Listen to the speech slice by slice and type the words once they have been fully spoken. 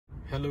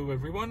Hello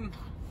everyone,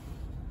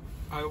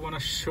 I want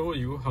to show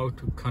you how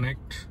to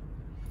connect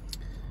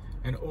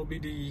an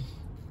OBD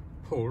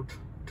port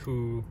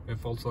to a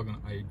Volkswagen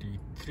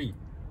ID.3.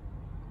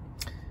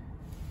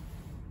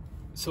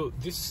 So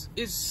this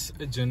is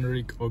a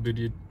generic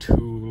OBD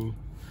tool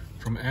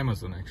from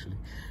Amazon actually,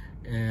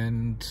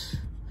 and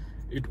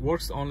it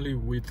works only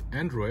with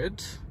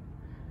Android.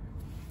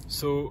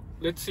 So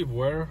let's see,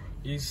 where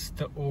is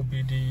the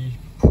OBD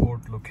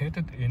port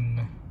located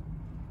in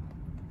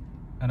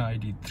an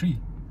ID.3.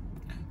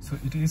 So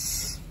it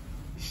is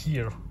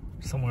here,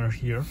 somewhere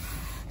here.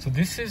 So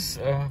this is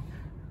a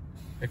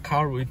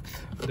car with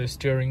the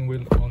steering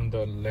wheel on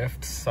the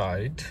left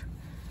side.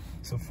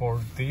 So for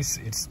this,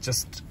 it's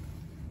just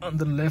on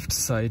the left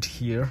side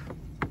here,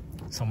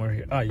 somewhere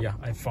here. Yeah,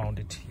 I found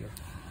it here.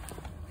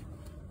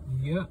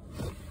 Yeah,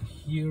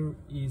 here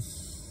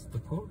is the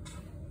port.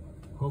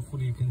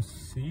 Hopefully you can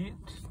see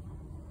it.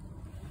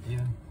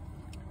 Yeah,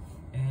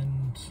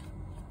 and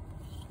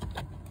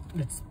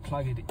let's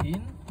plug it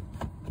in.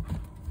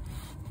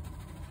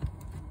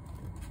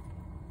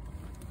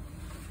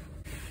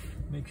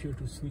 Make sure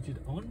to switch it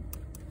on.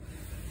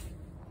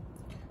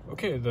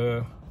 Okay,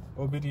 the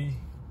OBD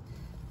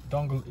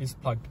dongle is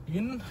plugged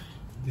in.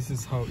 This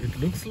is how it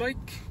looks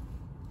like.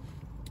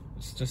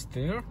 It's just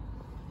there.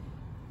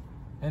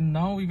 And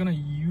now we're gonna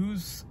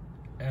use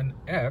an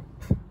app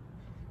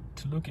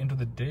to look into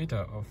the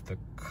data of the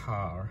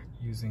car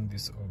using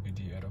this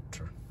OBD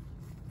adapter.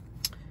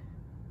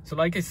 So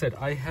like I said,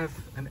 I have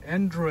an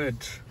Android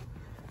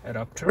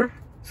adapter,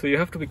 so you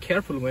have to be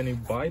careful when you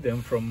buy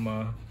them from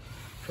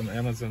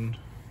Amazon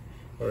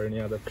or any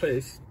other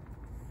place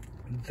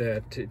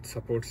that it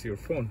supports your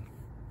phone.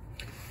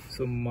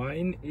 So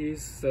mine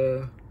is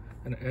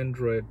an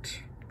Android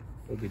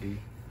OBD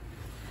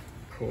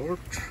port,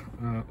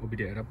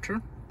 OBD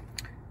adapter,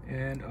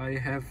 and I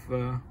have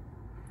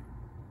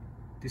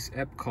this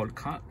app called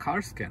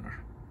Car Scanner.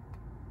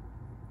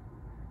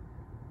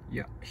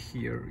 Yeah,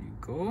 here you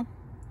go.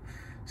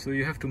 So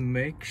you have to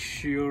make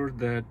sure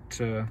that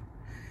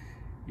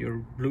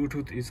your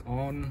Bluetooth is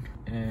on,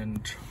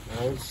 and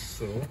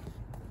also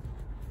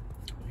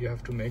you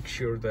have to make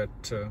sure that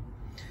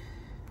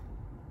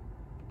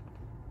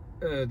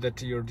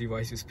that your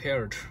device is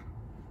paired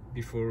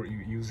before you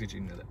use it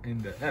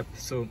in the app.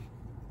 So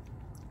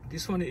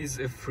this one is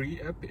a free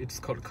app. It's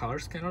called Car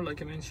Scanner,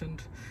 like I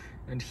mentioned,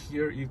 and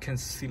here you can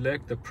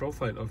select the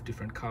profile of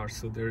different cars.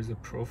 So there is a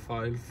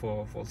profile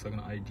for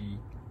Volkswagen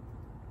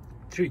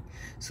ID.3,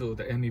 so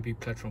the MEB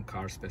platform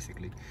cars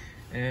basically,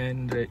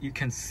 and you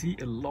can see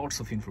lots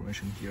of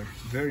information here,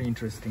 very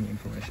interesting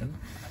information.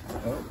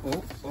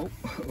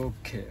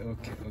 Okay,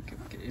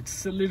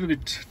 it's a little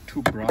bit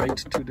too bright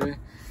today.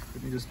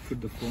 Let me just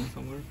put the phone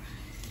somewhere.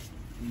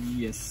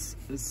 Yes,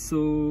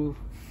 so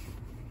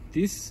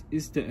this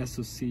is the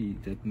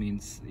SOC. That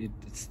means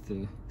it's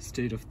the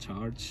state of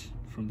charge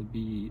from the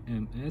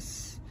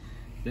BMS.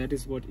 That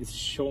is what is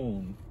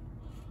shown,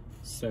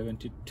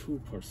 72%,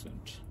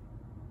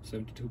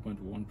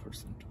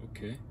 72.1%.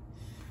 okay,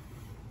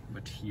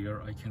 but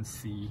here I can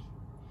see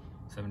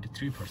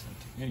 73%.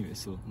 Anyway,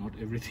 so not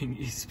everything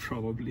is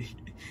probably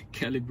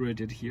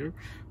calibrated here,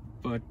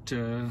 but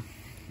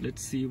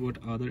let's see what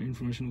other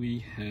information we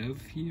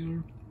have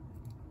here.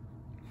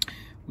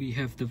 We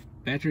have the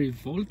battery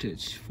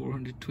voltage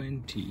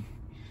 420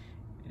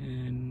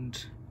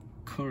 and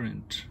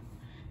current,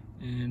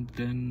 and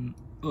then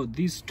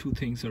these two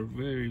things are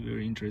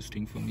very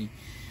interesting for me.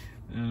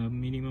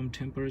 Minimum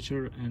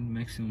temperature and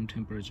maximum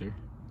temperature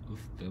of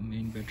the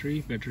main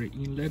battery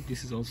inlet.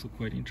 This is also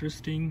quite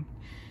interesting.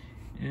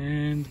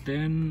 And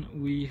then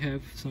we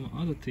have some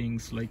other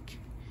things like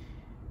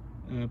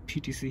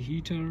PTC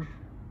heater.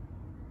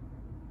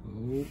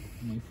 Oh,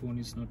 my phone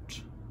is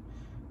not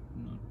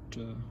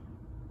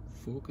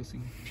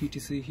focusing.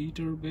 PTC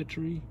heater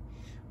battery.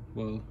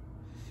 Well,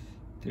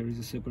 there is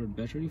a separate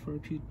battery for a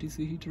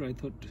PTC heater. I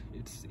thought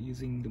it's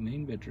using the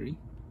main battery.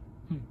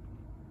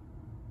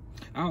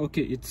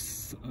 Okay,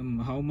 it's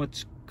how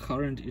much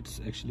current it's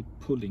actually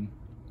pulling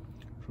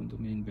from the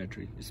main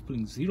battery. It's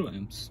pulling 0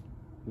 amps.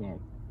 Wow,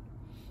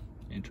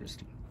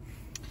 interesting.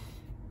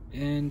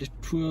 And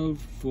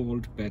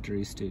 12-volt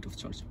battery state of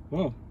charge.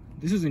 Wow,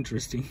 this is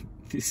interesting.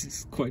 This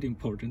is quite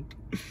important.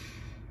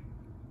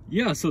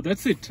 Yeah, so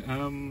that's it.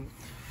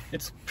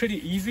 It's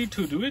pretty easy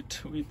to do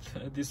it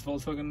with this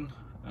Volkswagen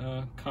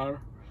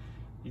car.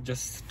 You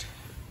just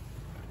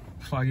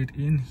plug it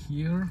in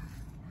here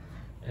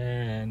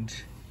and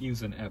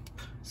use an app.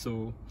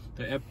 So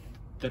the app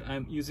that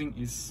I'm using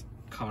is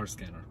Car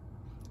Scanner,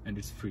 and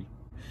it's free.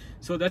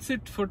 So that's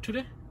it for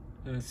today.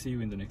 See you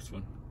in the next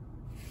one.